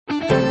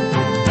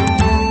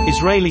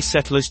Israeli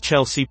settlers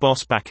Chelsea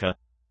boss backer.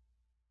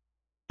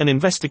 An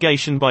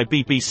investigation by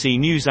BBC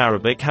News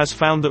Arabic has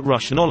found that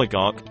Russian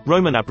oligarch,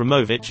 Roman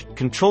Abramovich,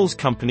 controls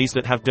companies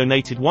that have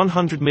donated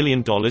 $100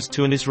 million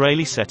to an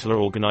Israeli settler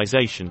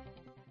organization.